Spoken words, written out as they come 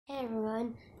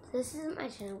everyone, so this is my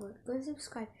channel. Go and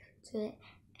subscribe to it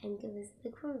and give us the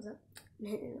thumbs up and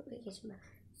hit the notification bell.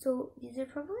 So you're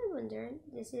probably wondering,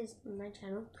 this is my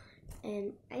channel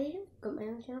and I have got my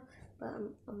own channel, but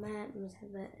on my mom's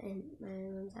tablet, and my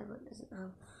mom's tablet doesn't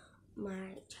have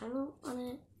my channel on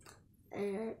it,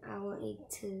 and I wanted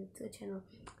to do a channel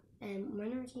and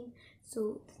morning routine.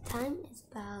 So the time is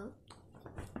about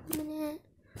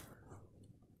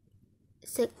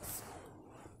 6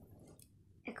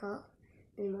 o'clock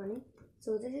in the morning.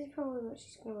 So this is probably what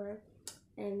she's gonna wear.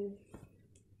 And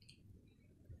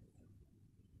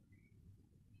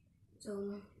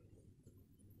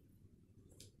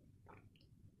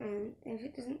if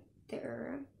it doesn't fit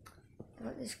her, I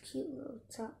got this cute little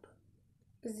top.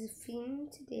 Because the theme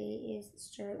today is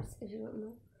stripes, if you don't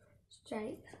know.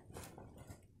 Stripe.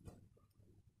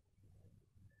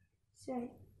 And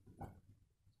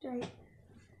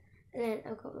then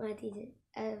I've got my Adidas.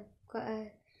 I've got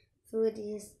a full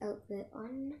Adidas outfit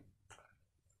on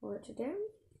for today.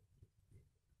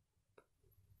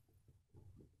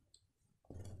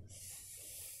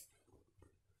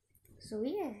 So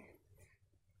yeah.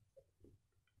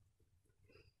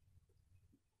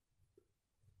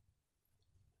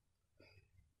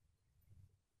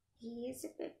 He is a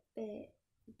bit big.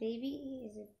 Baby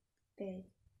is a big.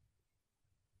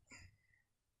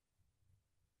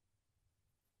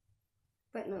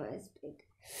 But not as big.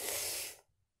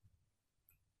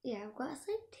 Yeah, I've got a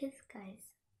slight tooth,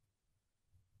 guys.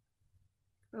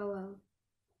 Oh well.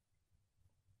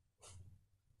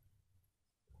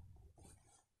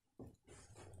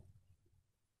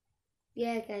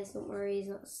 Yeah, guys, don't worry, he's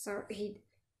not sorry.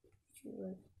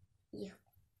 Yeah.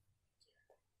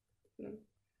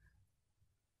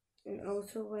 And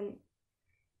also,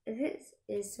 if it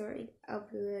is sorry, I'll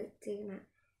be like taking that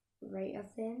right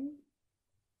off them.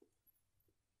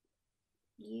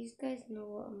 You guys know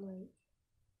what I'm like.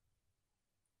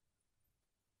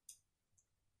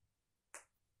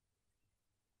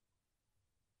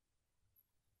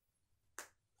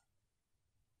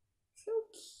 So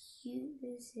cute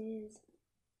this is.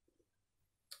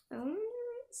 I wonder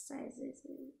what size this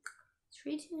is.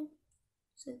 3 to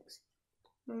 6,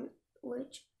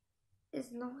 which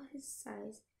is not his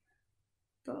size.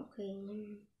 But okay.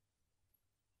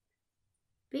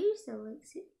 Baby still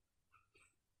likes it.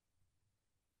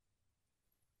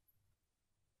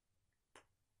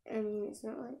 I mean, it's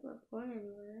not like we're going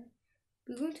anywhere.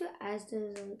 We're going to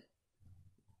Asda's like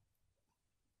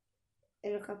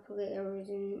in a couple of hours,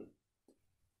 and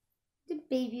the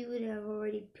baby would have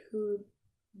already pooed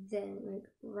then, like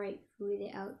right through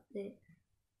the outfit.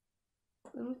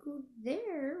 When we go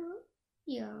there,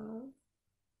 yeah.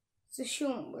 So she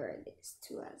won't wear this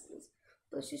to Asda's,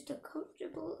 but it's just a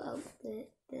comfortable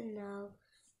outfit. Then now,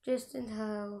 just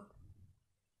until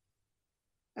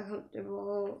a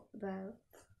comfortable about.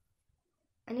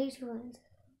 I need to run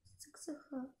 6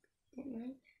 o'clock at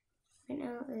night. Right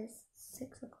now it's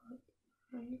 6 o'clock.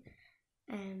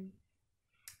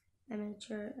 I made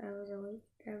sure I was awake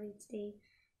every day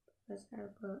because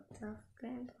I've got stuff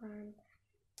getting planned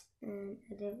and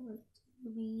I didn't want to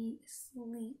be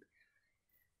asleep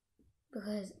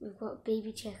because we've got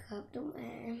baby checkup, don't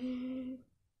we?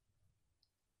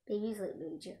 Babies like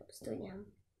baby checkups, don't you?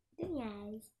 Don't you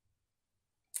guys?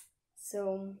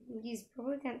 So you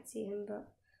probably can't see him, but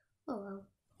oh well.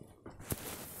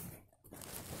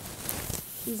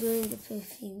 He's wearing the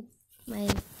perfume.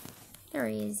 There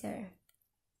he is there.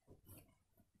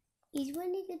 He's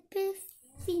wearing the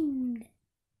perfume.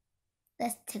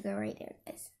 That's Tigger right there,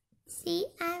 guys. See,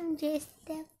 I'm just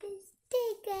a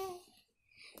Tigger.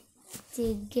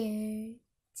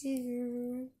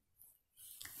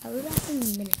 I'll be back in a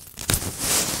minute.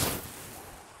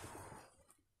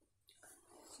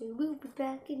 So we'll be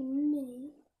back in a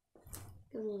minute.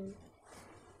 Come on.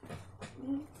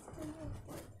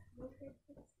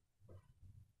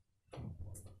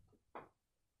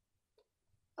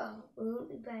 Oh, we won't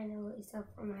be buying all this stuff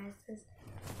from Asda's.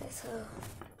 Let's go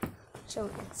so we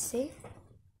can see.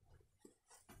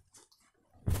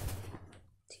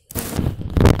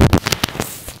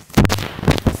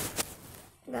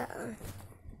 That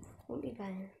won't be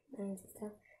buying all this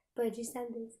stuff, but I just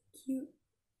have this cute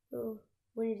little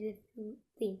Winnie the Pooh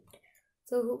theme.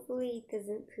 So hopefully it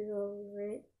doesn't poo over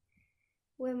it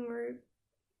when we're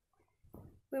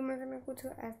gonna go to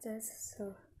Asda's.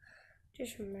 So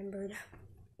just remember that.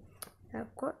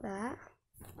 I've got that.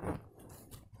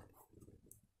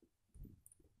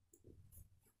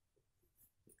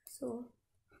 So,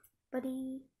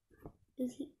 buddy,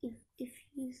 if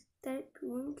you start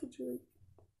pooing, could you like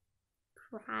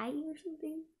cry or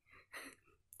something?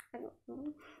 I don't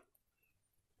know.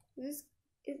 This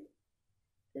is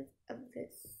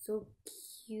so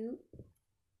cute.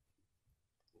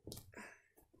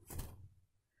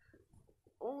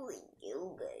 Holy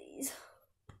you guys.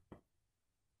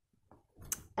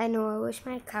 I know, I wish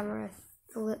my camera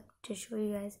flipped to show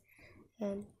you guys.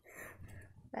 And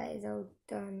that is all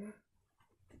done.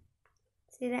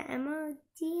 See that I'm all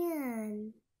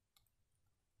done.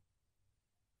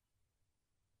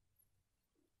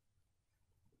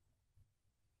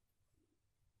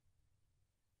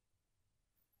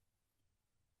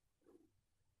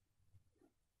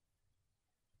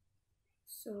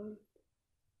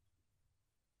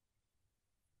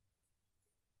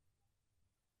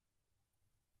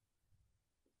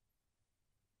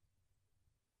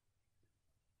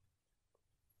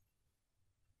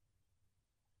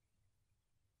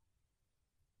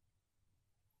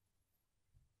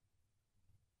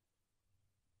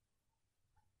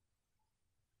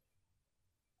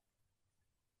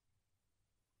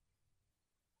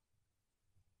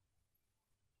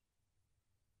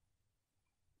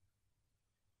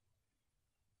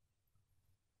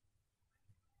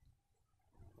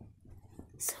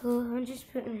 So I'm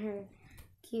just putting her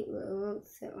cute little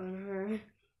outfit on her.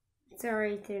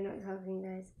 Sorry they're not talking,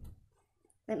 guys.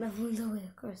 Like my phone's all the way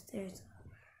across there, so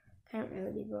can't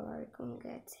really be bothered. Come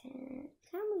get it.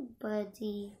 Come on,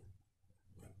 buddy.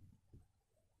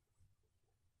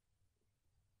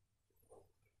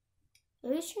 I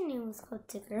wish your name was called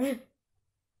Tigger.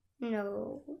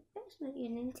 No, that's not your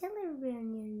name. Tell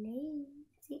everyone your name.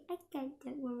 See, I can't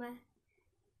tell Mama.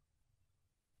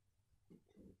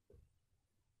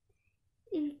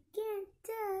 You can't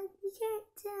talk, you can't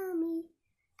tell me.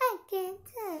 I can't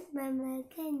talk, Mama,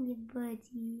 can you,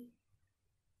 buddy?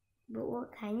 But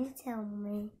what can you tell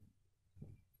me?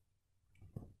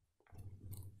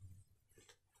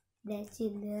 That you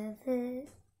love it?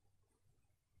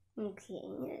 Okay,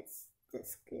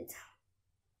 that's good.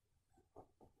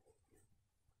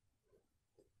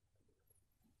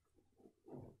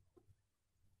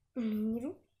 You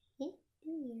don't hate,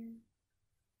 do you?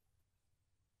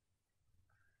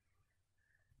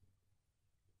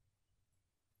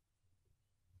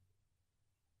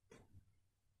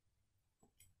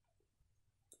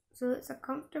 So it's a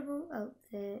comfortable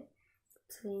outfit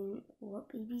between what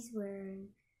baby's wearing,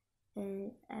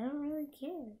 and I don't really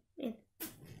care if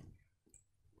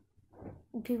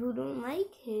people don't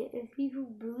like it, if people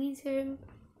bullies him.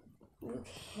 Who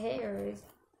cares?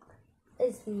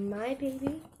 It's my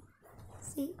baby.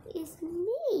 See, it's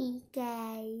me,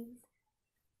 guys.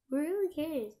 Who really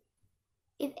cares?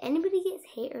 If anybody gets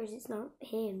haters, it's not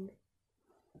him.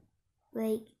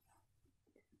 Like,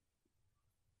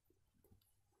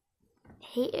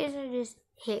 haters are just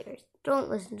haters. Don't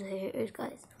listen to haters,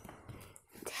 guys.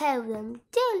 Tell them,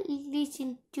 don't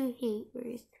listen to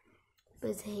haters.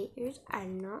 Because haters are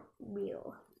not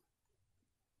real.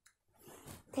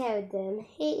 Tell them,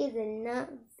 haters are not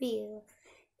real.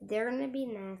 If they're gonna be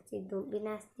nasty, don't be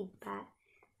nasty back.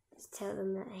 Just tell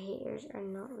them that haters are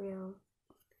not real.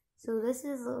 So this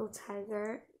is little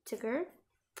Tigger.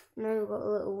 Now we've got a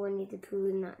little Winnie the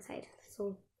Pooh on that side.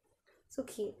 So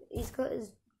cute. He's got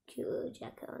his cute little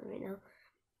jacket on right now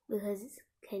because it's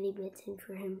kind of bitten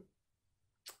for him.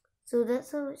 So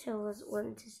that's all which I was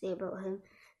wanting to say about him,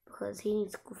 because he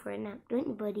needs to go for a nap, don't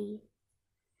you, buddy?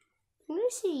 I'm gonna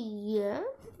say yeah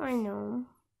or no.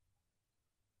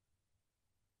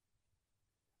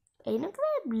 Are you not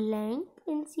gonna blink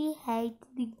and say hi to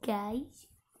the guys?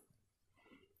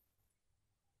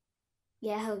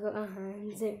 Yeah, I'll go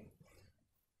answer.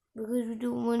 Because we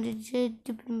don't want to just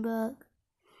dip him back.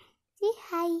 Say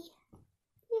hi.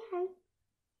 Say hi.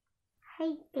 Hi,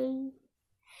 guys.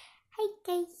 Hi,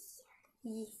 guys.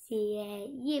 You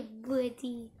say yeah,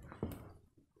 buddy.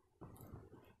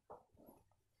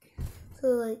 So,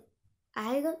 like,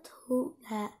 I got told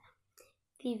that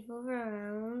people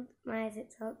around my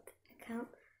TikTok account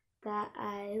that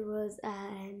I was,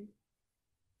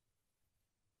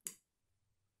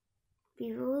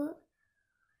 people,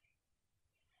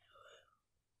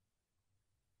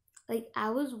 like,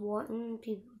 I was wanting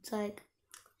people to, like,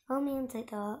 follow me on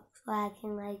TikTok so I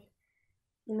can, like,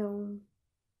 you know,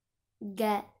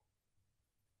 get,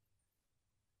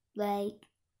 like,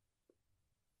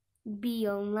 be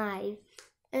on live.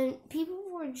 And people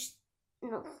were just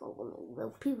not following me. Well,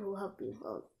 people have been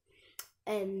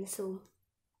following. So,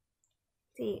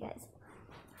 see you guys.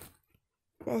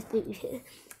 That's baby shit.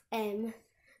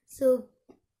 So,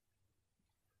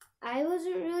 I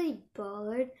wasn't really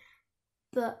bothered,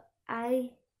 but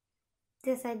I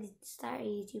decided to start a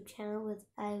YouTube channel because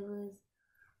I was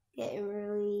getting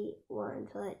really wanting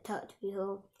to, like, talk to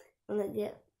people and, like,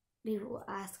 get people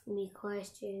ask me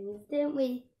questions. Didn't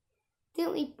we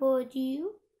bore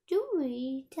you?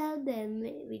 Joey, tell them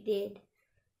what we did.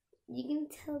 You can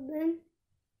tell them.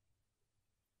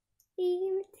 You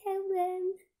can tell them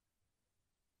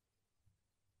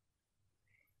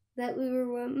that we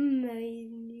were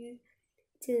wanting you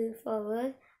to follow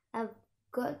us. I've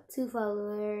got 2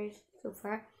 followers so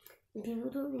far, and people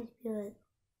don't need to be like,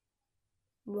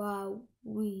 wow,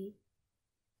 I'm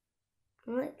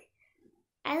like,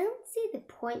 I don't see the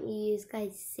point of you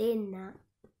guys saying that.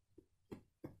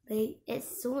 Like,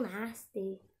 it's so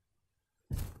nasty.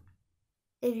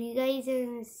 If you guys are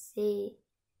gonna say,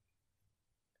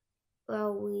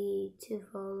 well, we 2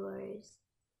 followers,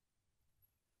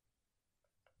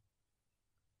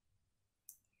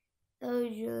 that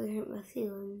would really hurt my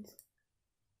feelings.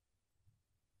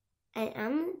 And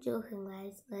I'm not joking,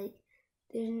 guys. Like,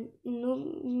 there's no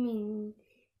mean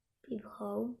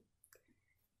people.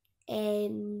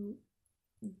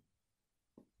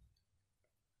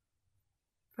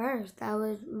 First, I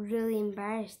was really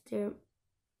embarrassed to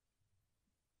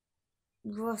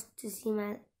Ross to see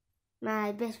my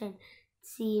best friend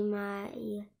see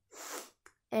my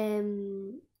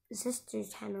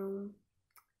sister's channel.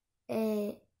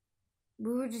 We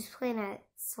were just playing a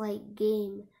slight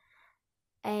game,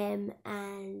 and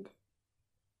I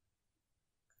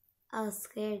was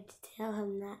scared to tell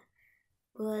him that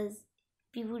because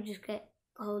people just get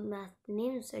called nasty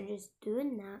names, so just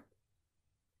doing that.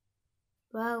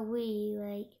 Well,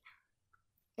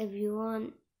 if you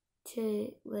want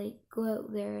to go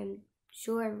out there and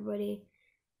show everybody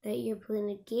that you're playing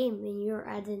a game and you're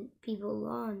adding people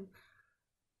on,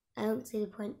 I don't see the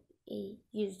point. You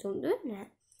just don't do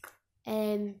that.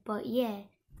 But yeah.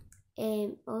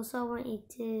 Also I wanted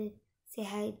to say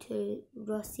hi to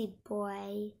Rossi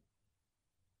Boy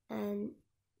and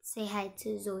say hi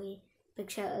to Zoe. Big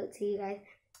shout out to you guys.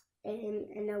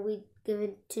 And now we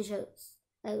giving 2 shouts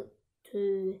out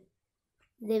to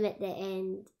them at the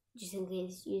end, just in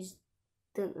case you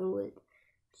don't know what.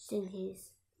 Just in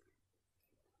case.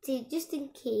 See, just in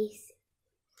case,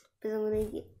 because I'm gonna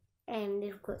get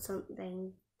they've got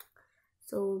something.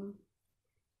 So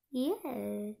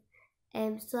yeah.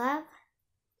 So I've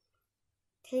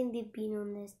kind of been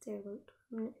on this for about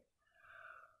 12 minutes.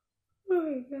 Oh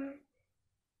my god.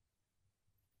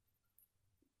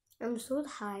 I'm so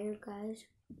tired, guys.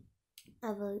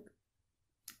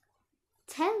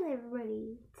 Tell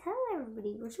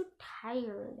everybody, we're so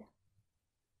tired.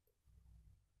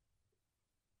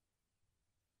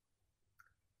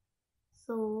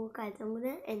 So guys, I'm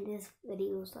gonna end this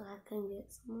video so I can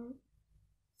get some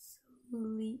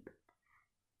sleep.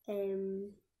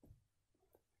 You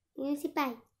say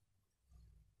bye.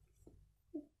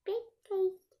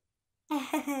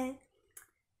 Bye.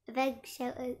 A big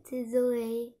shout out to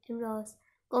Zoe and Ross.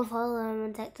 Go follow them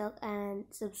on TikTok and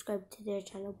subscribe to their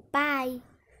channel. Bye.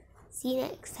 See you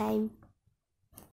next time.